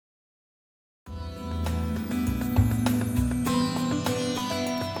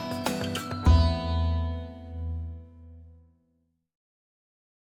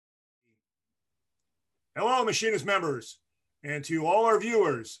Hello, Machinist members, and to all our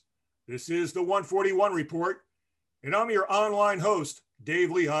viewers. This is the 141 Report, and I'm your online host,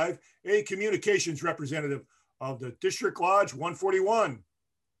 Dave Lehive, a communications representative of the District Lodge 141.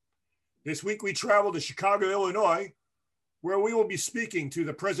 This week we travel to Chicago, Illinois, where we will be speaking to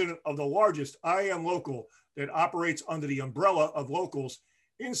the president of the largest IAM local that operates under the umbrella of locals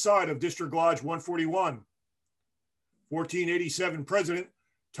inside of District Lodge 141. 1487 President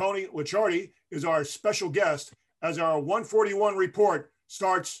Tony Licciardi is our special guest as our 141 report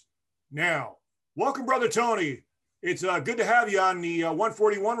starts now. Welcome, Brother Tony. It's good to have you on the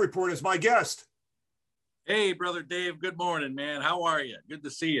 141 report as my guest. Hey, Brother Dave. Good morning, man. How are you? Good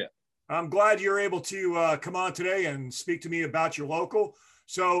to see you. I'm glad you're able to come on today and speak to me about your local.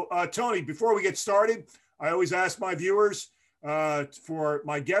 So, Tony, before we get started, I always ask my viewers for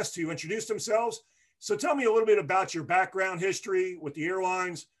my guests to introduce themselves. So tell me a little bit about your background history with the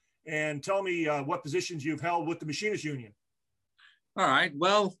airlines and tell me what positions you've held with the Machinists Union. All right.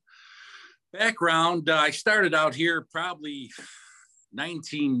 Well, background, I started out here probably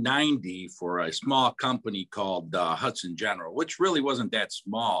 1990 for a small company called Hudson General, which really wasn't that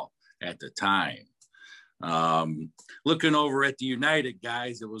small at the time. Looking over at the United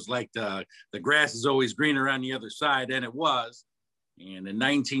guys, it was like the grass is always greener on the other side, and it was. And in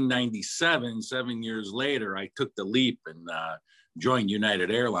 1997, 7 years later, I took the leap and joined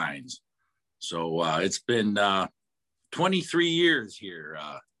United Airlines. So it's been 23 years here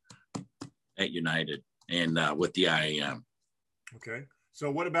at United and with the IAM. Okay.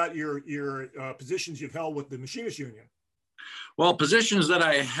 So what about your positions you've held with the Machinists Union? Well, positions that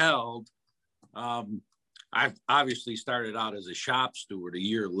I held, I've obviously started out as a shop steward. A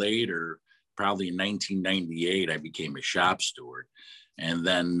year later, probably in 1998, I became a shop steward. And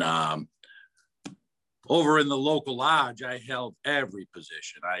then over in the local lodge, I held every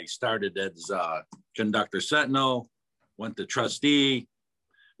position. I started as conductor sentinel, went to trustee,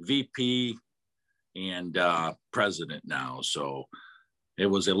 VP, and president now. So it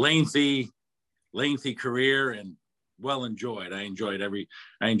was a lengthy career and well enjoyed. I enjoy every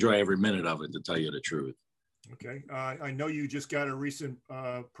minute of it, to tell you the truth. Okay. I know you just got a recent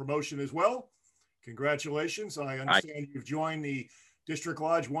promotion as well. Congratulations. I understand you've joined the District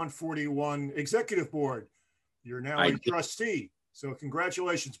Lodge 141 Executive Board. You're now a trustee. So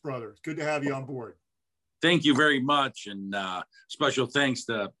congratulations, brother. It's good to have you on board. Thank you very much. And special thanks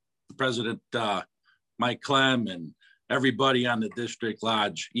to President Mike Clem and everybody on the District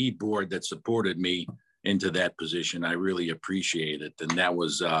Lodge E-Board that supported me into that position. I really appreciate it. And that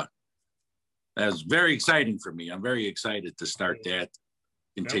was very exciting for me. I'm very excited to start that.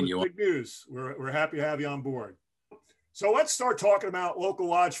 Continue on. Big news. We're happy to have you on board. So let's start talking about Local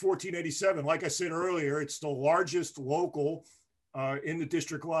Lodge 1487. Like I said earlier, it's the largest local in the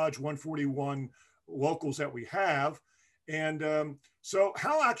District Lodge 141 locals that we have. And so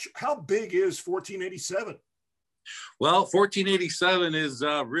how big is 1487? Well, 1487 is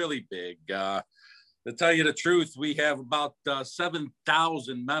really big. To tell you the truth, we have about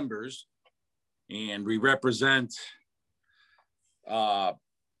 7,000 members, and we represent our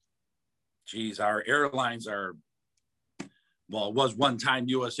airlines are, well, it was one time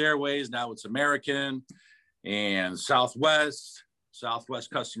US Airways, now it's American, and Southwest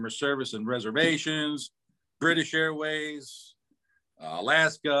Customer Service and Reservations, British Airways,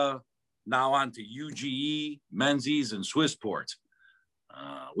 Alaska, now on to UGE, Menzies, and Swissport.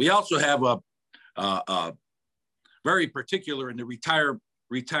 We also have a very particular in the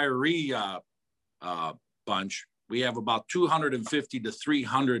retiree bunch. We have about 250 to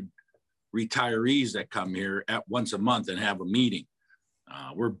 300 retirees that come here at once a month and have a meeting.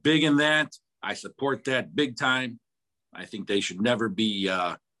 We're big in that. I support that big time. I think they should never be,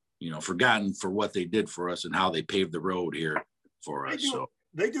 forgotten for what they did for us and how they paved the road here for us.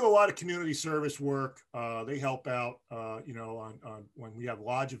 They do a lot of community service work. They help out, on when we have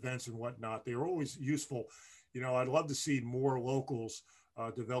lodge events and whatnot. They're always useful. I'd love to see more locals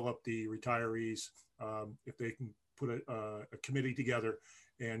develop the retirees if they can put a committee together.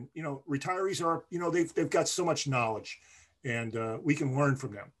 And, retirees are, they've got so much knowledge and we can learn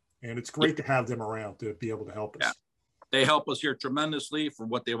from them. And it's great to have them around to be able to help us. Yeah. They help us here tremendously for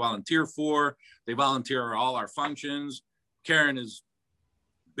what they volunteer for. They volunteer all our functions. Karen is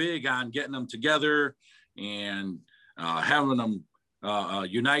big on getting them together and having them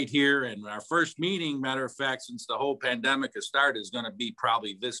unite here. And our first meeting, matter of fact, since the whole pandemic has started, is going to be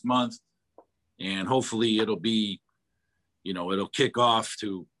probably this month. And hopefully it'll be, it'll kick off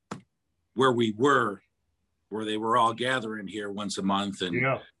to where we were, where they were all gathering here once a month and,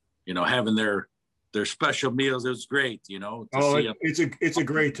 having their their special meals. It was great, you know. It's a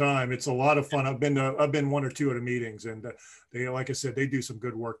great time. It's a lot of fun. I've been one or two of the meetings, and they, like I said, they do some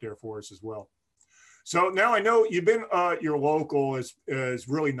good work there for us as well. So now I know you've been your local is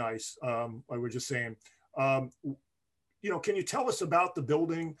really nice. I was just saying, you know, can you tell us about the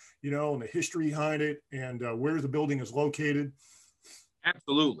building, you know, and the history behind it, and where the building is located?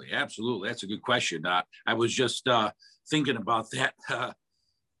 Absolutely, absolutely. That's a good question. I was just thinking about that.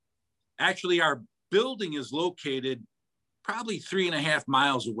 Actually, our building is located probably 3.5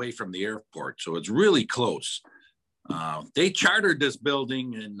 miles away from the airport, so it's really close. They chartered this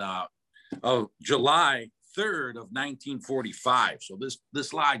building in July 3rd of 1945. So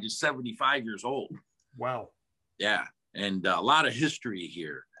this lodge is 75 years old. Wow. Yeah, and a lot of history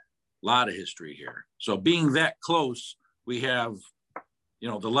here. A lot of history here. So being that close, we have, you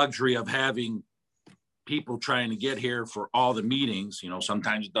know, the luxury of having people trying to get here for all the meetings. You know,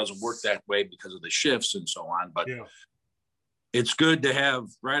 sometimes it doesn't work that way because of the shifts and so on, but yeah, it's good to have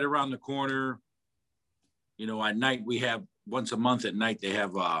right around the corner. You know, at night we have once a month at night, they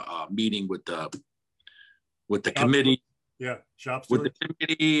have a meeting with the committee. Yeah. Shop stewards. With the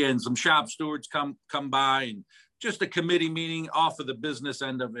committee, and some shop stewards come by, and just a committee meeting off of the business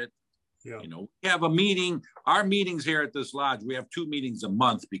end of it. Yeah. You know, we have a meeting, our meetings here at this lodge, we have 2 meetings a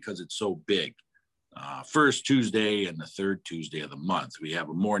month because it's so big. First Tuesday and the third Tuesday of the month, we have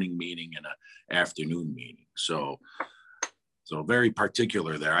a morning meeting and an afternoon meeting. So very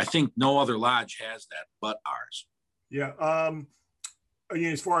particular there. I think no other lodge has that but ours. Yeah. I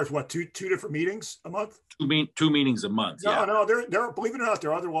mean, as far as what, two different meetings a month? Two meetings a month. No, yeah. No, there. Believe it or not,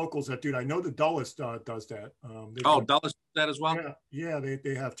 there are other locals that do. I know the Dulles does that. Dulles does that as well. Yeah.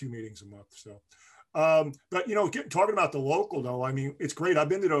 They have 2 meetings a month. So, but you know, talking about the local though, I mean, it's great. I've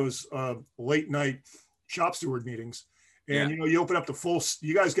been to those late night shop steward meetings, and you know, you open up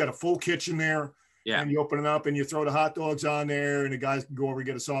you guys got a full kitchen there. Yeah. And you open it up and you throw the hot dogs on there, and the guys can go over and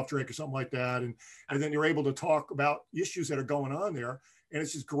get a soft drink or something like that, and then you're able to talk about issues that are going on there. And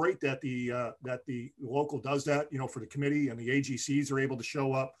it's just great that the local does that, you know, for the committee, and the AGCs are able to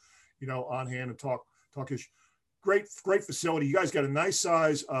show up, you know, on hand and talk issues. Great facility. You guys got a nice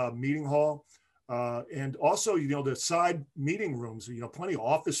size meeting hall, and also, you know, the side meeting rooms. You know, plenty of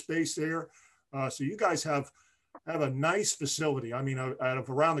office space there. So you guys have a nice facility. I mean, out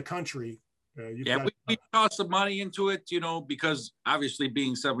of around the country. We tossed some money into it, you know, because obviously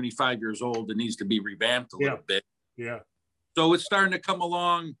being 75 years old, it needs to be revamped a little bit. Yeah. So it's starting to come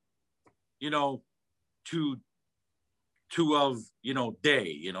along, you know, to of, you know, day,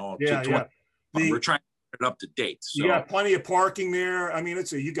 you know. Yeah. We're trying to get it up to date. So. You got plenty of parking there. I mean,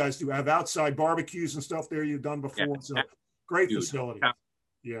 you guys do have outside barbecues and stuff there you've done before. So great facility.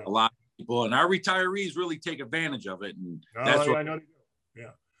 Yeah. A lot of people, and our retirees really take advantage of it. And that's what I know. Yeah.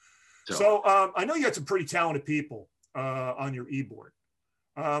 So I know you had some pretty talented people on your e-board.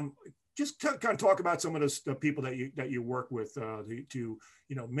 Just kind of talk about some of the people that you work with to you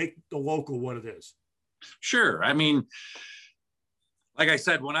know, make the local what it is. Sure. I mean, like I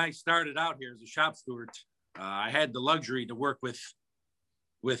said, when I started out here as a shop steward, I had the luxury to work with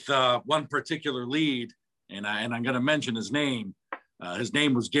one particular lead, and I'm going to mention his name. His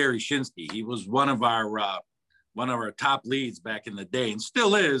name was Gary Shinsky. He was one of our top leads back in the day, and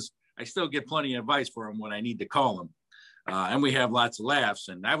still is. I still get plenty of advice for him when I need to call him. And we have lots of laughs.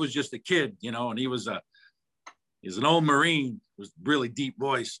 And I was just a kid, you know, and he's an old Marine with really deep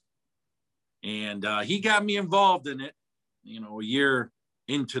voice. And he got me involved in it, you know, a year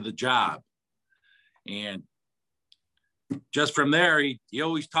into the job. And just from there, he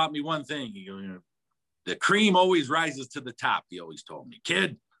always taught me one thing. You know, the cream always rises to the top, he always told me.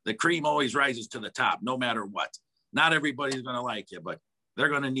 Kid, the cream always rises to the top, no matter what. Not everybody's going to like you, but they're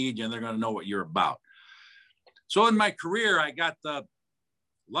going to need you, and they're going to know what you're about. So in my career, I got the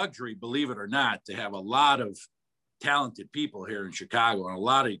luxury, believe it or not, to have a lot of talented people here in Chicago, and a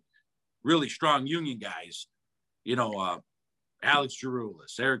lot of really strong union guys. You know, Alex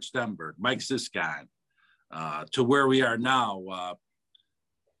Giroulas, Eric Stenberg, Mike Siscon, to where we are now.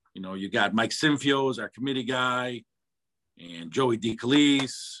 You know, you got Mike Sinfios, our committee guy, and Joey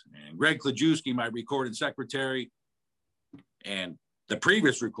DeCalise, and Greg Klajewski, my recording secretary, and the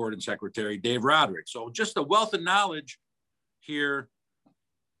previous recording secretary, Dave Roderick. So just a wealth of knowledge here.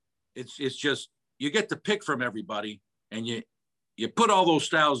 It's just, you get to pick from everybody, and you put all those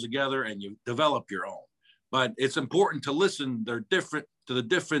styles together and you develop your own. But it's important to listen to the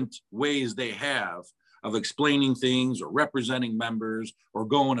different ways they have of explaining things or representing members or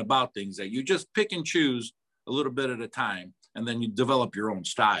going about things, that you just pick and choose a little bit at a time, and then you develop your own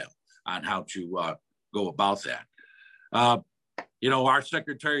style on how to go about that. you know, our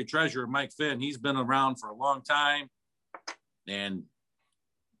secretary treasurer, Mike Finn, he's been around for a long time. And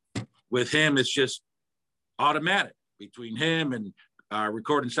with him, it's just automatic between him and our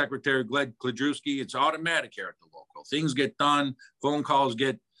recording secretary, Glenn Kladrewski. It's automatic here at the local. Things get done, phone calls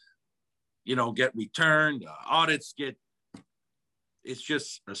get returned, audits get, it's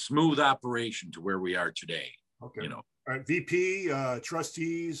just a smooth operation to where we are today. Okay. You know, all right, VP,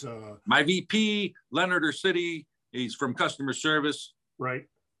 trustees. My VP, Leonard Ursitti, he's from customer service. Right.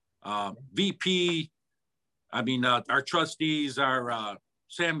 VP, our trustees are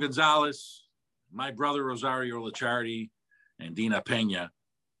Sam Gonzalez, my brother Rosario Licciardi, and Dina Pena.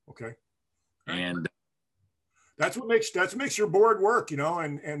 Okay. And that's what makes your board work, you know,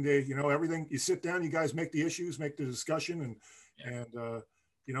 and you know, everything. You sit down, you guys make the issues, make the discussion, and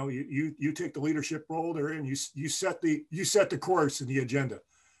you know, you take the leadership role there, and you set the course and the agenda.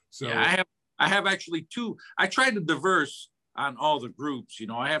 So yeah, I have actually two. I try to diverse on all the groups. You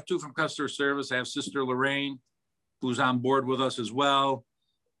know, I have two from customer service. I have Sister Lorraine, who's on board with us as well.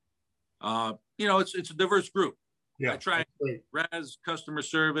 You know, it's a diverse group. Yeah, I try res, customer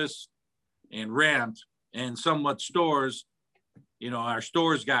service, and ramp, and somewhat stores. You know, our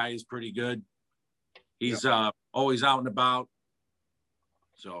stores guy is pretty good. He's always out and about.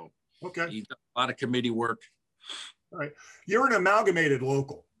 So okay, he's done a lot of committee work. All right, you're an amalgamated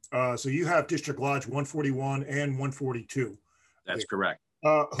local, so you have District Lodge 141 and 142. That's correct.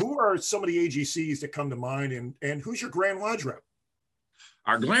 Who are some of the AGCs that come to mind, and who's your Grand Lodge rep?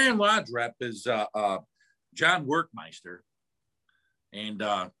 Our Grand Lodge rep is John Workmeister, and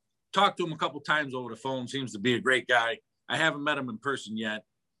talked to him a couple times over the phone. Seems to be a great guy. I haven't met him in person yet,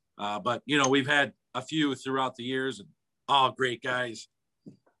 but you know, we've had a few throughout the years, and all great guys.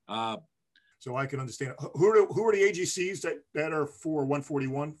 So I can understand. Who are the AGCs that are for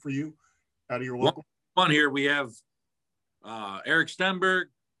 141 for you out of your local? One here we have Eric Stenberg,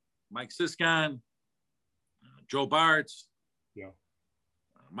 Mike Siscon, Joe Bartz,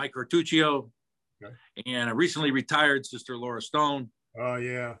 Mike Ortuccio, and a recently retired Sister Laura Stone. Oh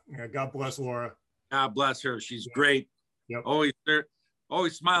yeah, God bless Laura. God bless her. She's great. Yep.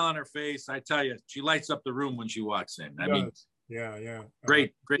 Always smile on her face. I tell you, she lights up the room when she walks in. I mean, yeah.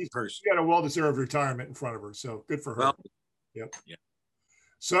 Great person. She got a well-deserved retirement in front of her, so good for her. Well, yep. Yeah.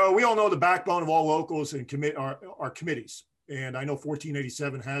 So we all know the backbone of all locals and our committees, and I know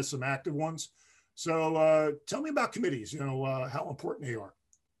 1487 has some active ones. So tell me about committees. You know how important they are.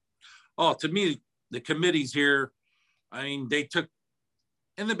 Oh, to me, the committees here, I mean, they took,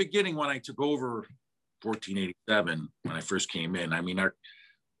 in the beginning when I took over 1487, when I first came in, I mean,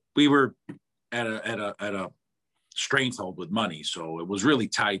 we were at a stranglehold with money, so it was really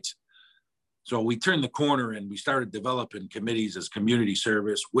tight. So we turned the corner and we started developing committees as community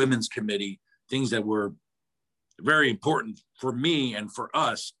service, women's committee, things that were very important for me and for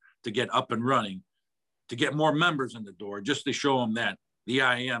us to get up and running, to get more members in the door, just to show them that the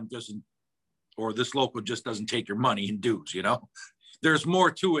IAM doesn't, or this local just doesn't take your money in dues. You know, there's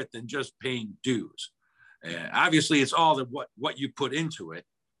more to it than just paying dues. Obviously, it's all what you put into it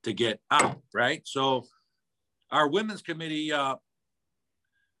to get out, right? So our women's committee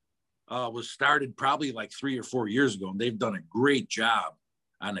was started probably like 3 or 4 years ago, and they've done a great job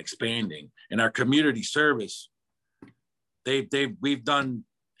on expanding. And our community service, we've done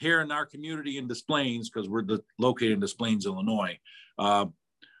here in our community in Des Plaines, because we're located in Des Plaines, Illinois. I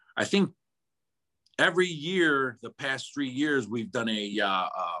think every year, the past 3 years, we've done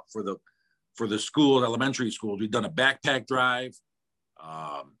for the school, elementary schools, we've done a backpack drive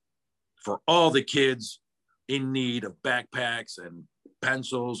for all the kids in need of backpacks and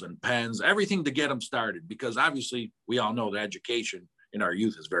pencils and pens, everything to get them started, because obviously we all know that education in our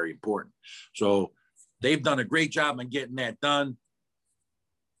youth is very important. So they've done a great job in getting that done.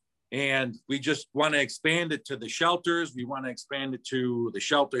 And we just want to expand it to the shelters. We want to expand it to the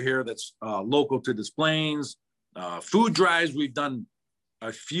shelter here that's local to Des Plaines. Food drives, we've done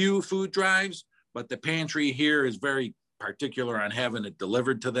a few food drives, but the pantry here is very particular on having it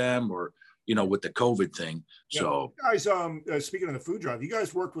delivered to them, or, you know, with the COVID thing. Yeah. So guys, speaking of the food drive, you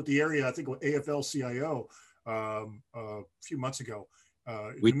guys worked with the area, I think with AFL-CIO a few months ago.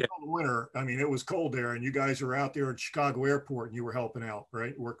 In the middle of the winter, I mean, it was cold there, and you guys are out there at Chicago Airport, and you were helping out,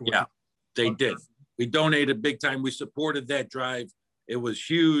 right? Working with they did. We donated big time. We supported that drive. It was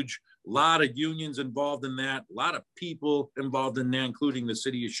huge. A lot of unions involved in that. A lot of people involved in that, including the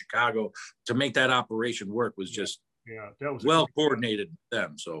city of Chicago, to make that operation work. Was just that was well coordinated with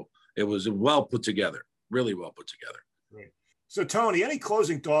them. So it was well put together, really well put together. Right. So Tony, any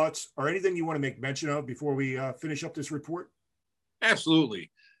closing thoughts or anything you want to make mention of before we finish up this report?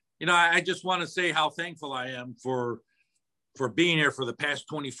 Absolutely. You know, I just want to say how thankful I am for for being here for the past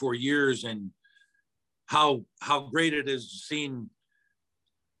 24 years and how great it is seeing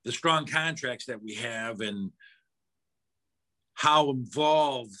the strong contracts that we have and how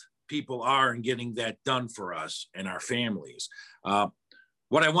involved people are in getting that done for us and our families.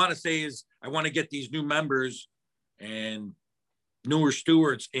 What I want to say is I want to get these new members and newer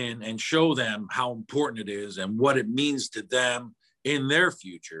stewards in and show them how important it is and what it means to them in their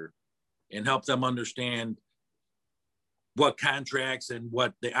future and help them understand what contracts and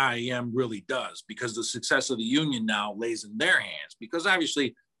what the IAM really does, because the success of the union now lays in their hands, because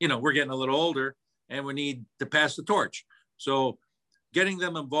obviously, we're getting a little older and we need to pass the torch. So getting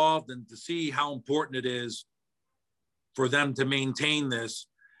them involved and to see how important it is for them to maintain this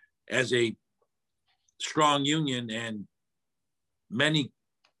as a strong union, and many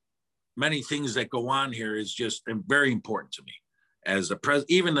things that go on here is just very important to me as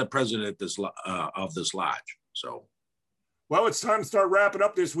even the president of this lodge. So, well, it's time to start wrapping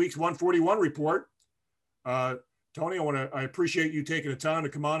up this week's 141 report. Tony, I appreciate you taking the time to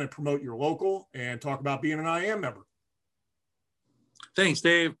come on and promote your local and talk about being an IAM member. Thanks,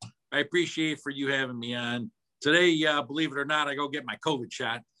 Dave. I appreciate for you having me on today. Believe it or not, I go get my COVID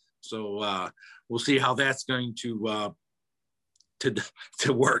shot. So we'll see how that's going to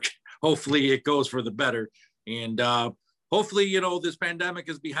work. Hopefully it goes for the better. And hopefully, this pandemic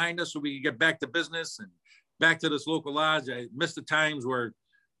is behind us so we can get back to business and back to this local lodge. I miss the times where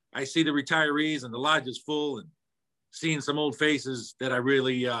I see the retirees and the lodge is full, and seeing some old faces that I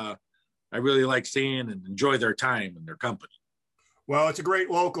really like seeing and enjoy their time and their company. Well, it's a great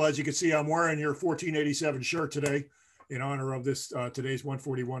local. As you can see, I'm wearing your 1487 shirt today in honor of this today's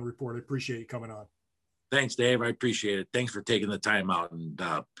 141 report. I appreciate you coming on. Thanks, Dave. I appreciate it. Thanks for taking the time out and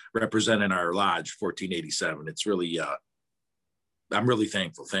representing our lodge, 1487. It's really, I'm really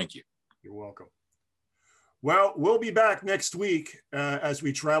thankful. Thank you. You're welcome. Well, we'll be back next week as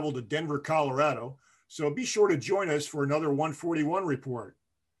we travel to Denver, Colorado. So be sure to join us for another 141 report.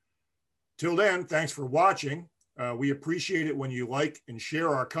 Till then, thanks for watching. We appreciate it when you like and share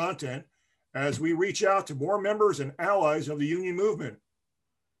our content as we reach out to more members and allies of the union movement.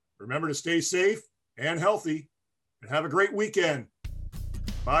 Remember to stay safe and healthy, and have a great weekend.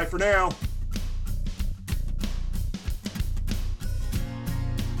 Bye for now.